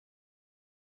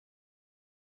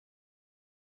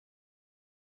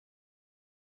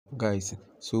Guys,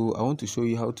 so I want to show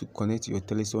you how to connect your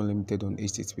TELECEL Unlimited on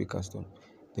HTTP Custom.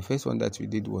 The first one that we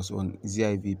did was on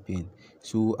VPN.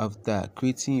 So after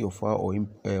creating your file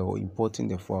or importing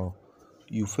the file,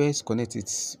 you first connect it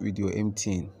with your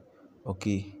MTN.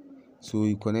 Okay, so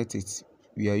you connect it.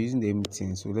 We are using the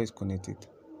MTN, so let's connect it.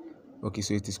 Okay,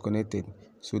 so it is connected.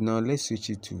 So now let's switch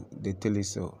it to the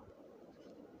TELECEL.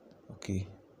 Okay,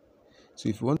 so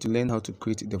if you want to learn how to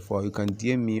create the file, you can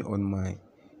DM me on my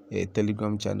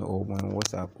Telegram channel or my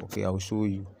WhatsApp. Okay, I'll show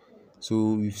you.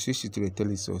 So we've switched it to the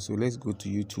TELECEL. So let's go to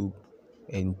YouTube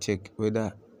and check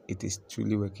whether it is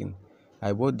truly working.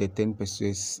 I bought the 10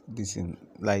 pesos this in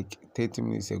like 30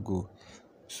 minutes ago.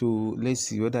 So let's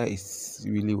see whether it's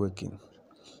really working.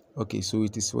 Okay, so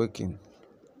it is working.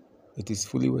 It is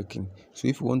fully working. So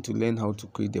if you want to learn how to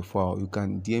create the file, you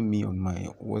can DM me on my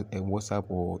WhatsApp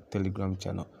or Telegram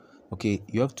channel. Okay,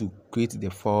 you have to create the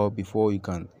file before you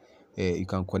can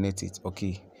connect it.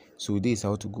 Okay, so this is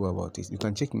how to go about it. You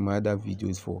can check my other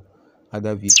videos for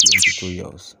other VPN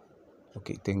tutorials.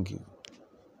 Okay, thank you.